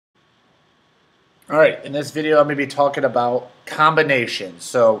All right, in this video, I'm going to be talking about combinations.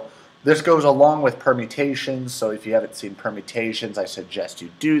 So this goes along with permutations. So if you haven't seen permutations, I suggest you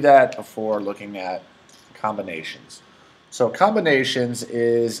do that before looking at combinations. So combinations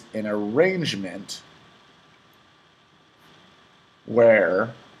is an arrangement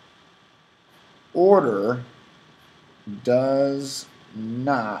where order does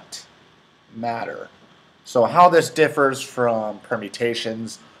not matter. So how this differs from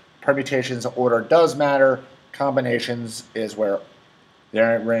permutations: permutations order does matter. Combinations is where the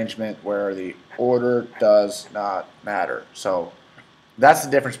arrangement where the order does not matter. So that's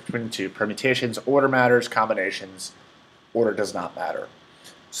the difference between the two. Permutations order matters. Combinations order does not matter.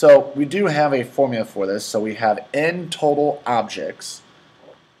 So we do have a formula for this. So we have n total objects,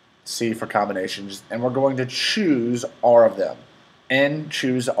 C for combinations, and we're going to choose R of them. N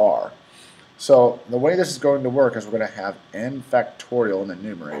choose R. So the way this is going to work is we're going to have n factorial in the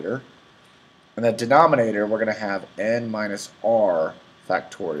numerator. And the denominator, we're going to have n minus r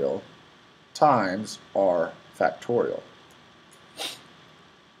factorial times r factorial.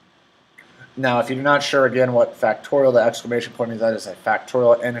 Now, if you're not sure, again, what factorial, the exclamation point means, that is a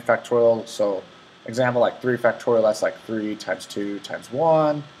factorial, n factorial. So example like 3 factorial, that's like 3 times 2 times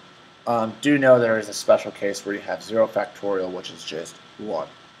 1. Do know there is a special case where you have 0 factorial, which is just 1.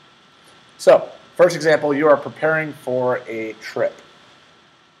 So, first example, you are preparing for a trip.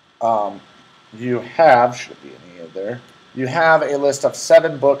 You have, should be in E there, you have a list of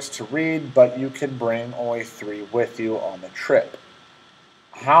 7 books to read, but you can bring only 3 with you on the trip.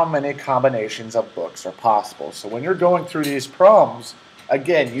 How many combinations of books are possible? So when you're going through these problems,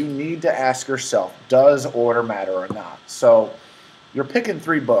 again, you need to ask yourself, does order matter or not? So you're picking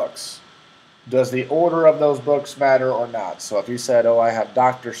 3 books. Does the order of those books matter or not? So if you said, oh, I have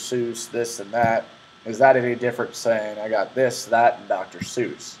Dr. Seuss, this and that, is that any different saying I got this, that, and Dr.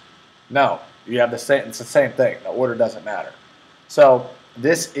 Seuss? No, you have the same. It's the same thing. The order doesn't matter. So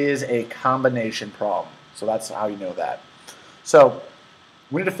this is a combination problem. So that's how you know that. So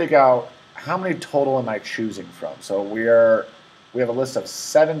we need to figure out how many total am I choosing from. So we have a list of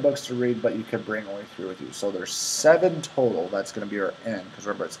 7 books to read, but you can bring only 3 with you. So there's 7 total. That's going to be our n, because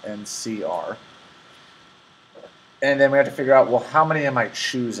remember it's NCR. And then we have to figure out, well, how many am I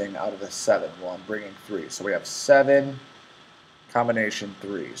choosing out of the 7? Well, I'm bringing 3. So we have 7 combination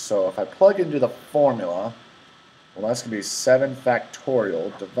 3. So if I plug into the formula, well, that's going to be 7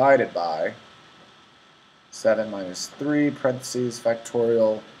 factorial divided by 7 minus 3 parentheses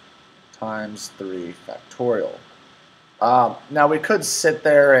factorial times 3 factorial. Now we could sit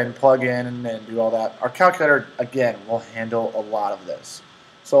there and plug in and do all that. Our calculator, again, will handle a lot of this.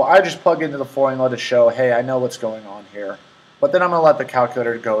 So I just plug into the formula to show, hey, I know what's going on here. But then I'm going to let the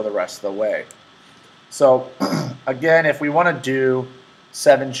calculator go the rest of the way. So again, if we want to do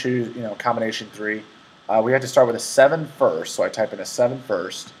 7 choose, combination 3, we have to start with a 7 first. So I type in a 7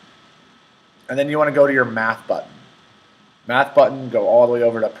 first. And then you want to go to your math button. Math button, go all the way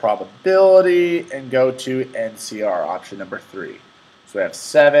over to probability and go to NCR, option number 3. So we have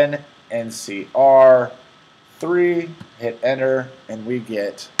 7 NCR 3, hit enter, and we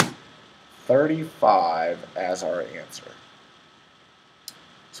get 35 as our answer.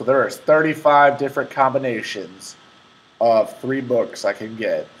 So there are 35 different combinations of 3 books I can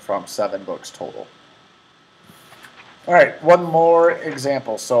get from 7 books total. All right, one more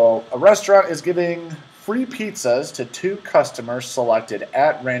example. So a restaurant is giving free pizzas to 2 customers selected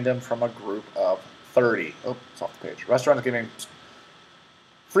at random from a group of 30. Oh, it's off the page. Restaurant is giving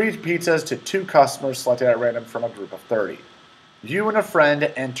free pizzas to 2 customers selected at random from a group of 30. You and a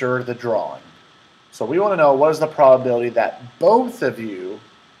friend enter the drawing. So we want to know, what is the probability that both of you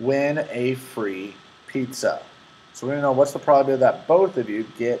win a free pizza? So we want to know, what's the probability that both of you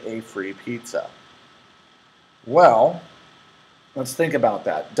get a free pizza? Well, let's think about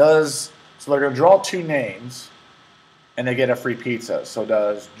that. So they're going to draw 2 names, and they get a free pizza. So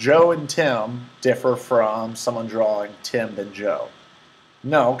does Joe and Tim differ from someone drawing Tim and Joe?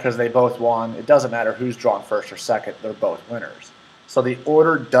 No, because they both won. It doesn't matter who's drawn first or second. They're both winners. So the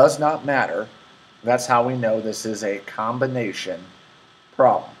order does not matter. That's how we know this is a combination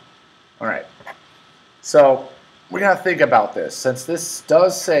problem. All right. So we got to think about this. Since this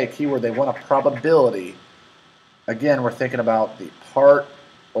does say keyword, they want a probability. Again, we're thinking about the part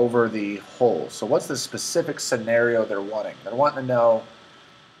over the whole. So what's the specific scenario they're wanting? They're wanting to know,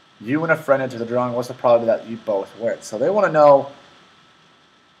 you and a friend enter the drawing, what's the probability that you both win? So they want to know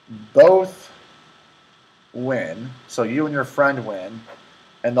both win, so you and your friend win,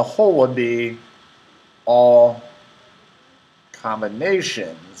 and the whole would be all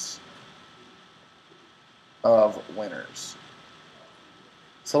combinations of winners.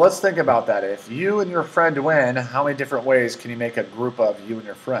 So let's think about that. If you and your friend win, how many different ways can you make a group of you and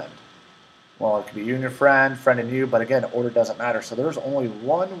your friend? Well, it could be you and your friend and you, but again, order doesn't matter. So there's only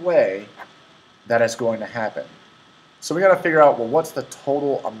one way that is going to happen. So we got to figure out, well, what's the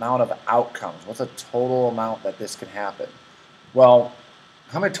total amount of outcomes? What's the total amount that this can happen? Well,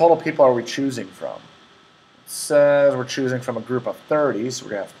 how many total people are we choosing from? It says we're choosing from a group of 30, so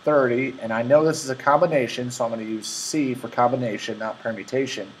we're going to have 30, and I know this is a combination, so I'm going to use C for combination, not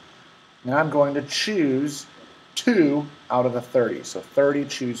permutation, and I'm going to choose 2 out of the 30, so 30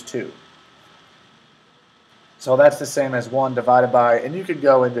 choose 2. So that's the same as 1 divided by, and you could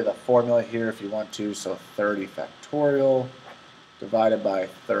go into the formula here if you want to, so 30 factorial divided by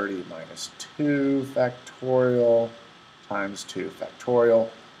 30 minus 2 factorial times 2 factorial.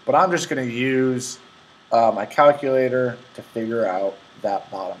 But I'm just going to use my calculator to figure out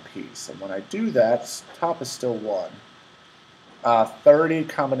that bottom piece. And when I do that, top is still 1. 30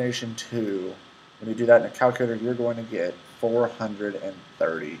 combination 2, when you do that in a calculator, you're going to get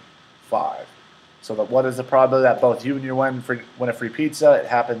 435. So what is the probability that both you and your win a free pizza? It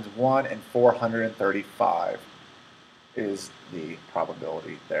happens 1 in 435 is the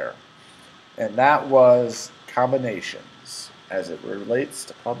probability there. And that was combinations as it relates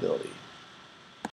to probability.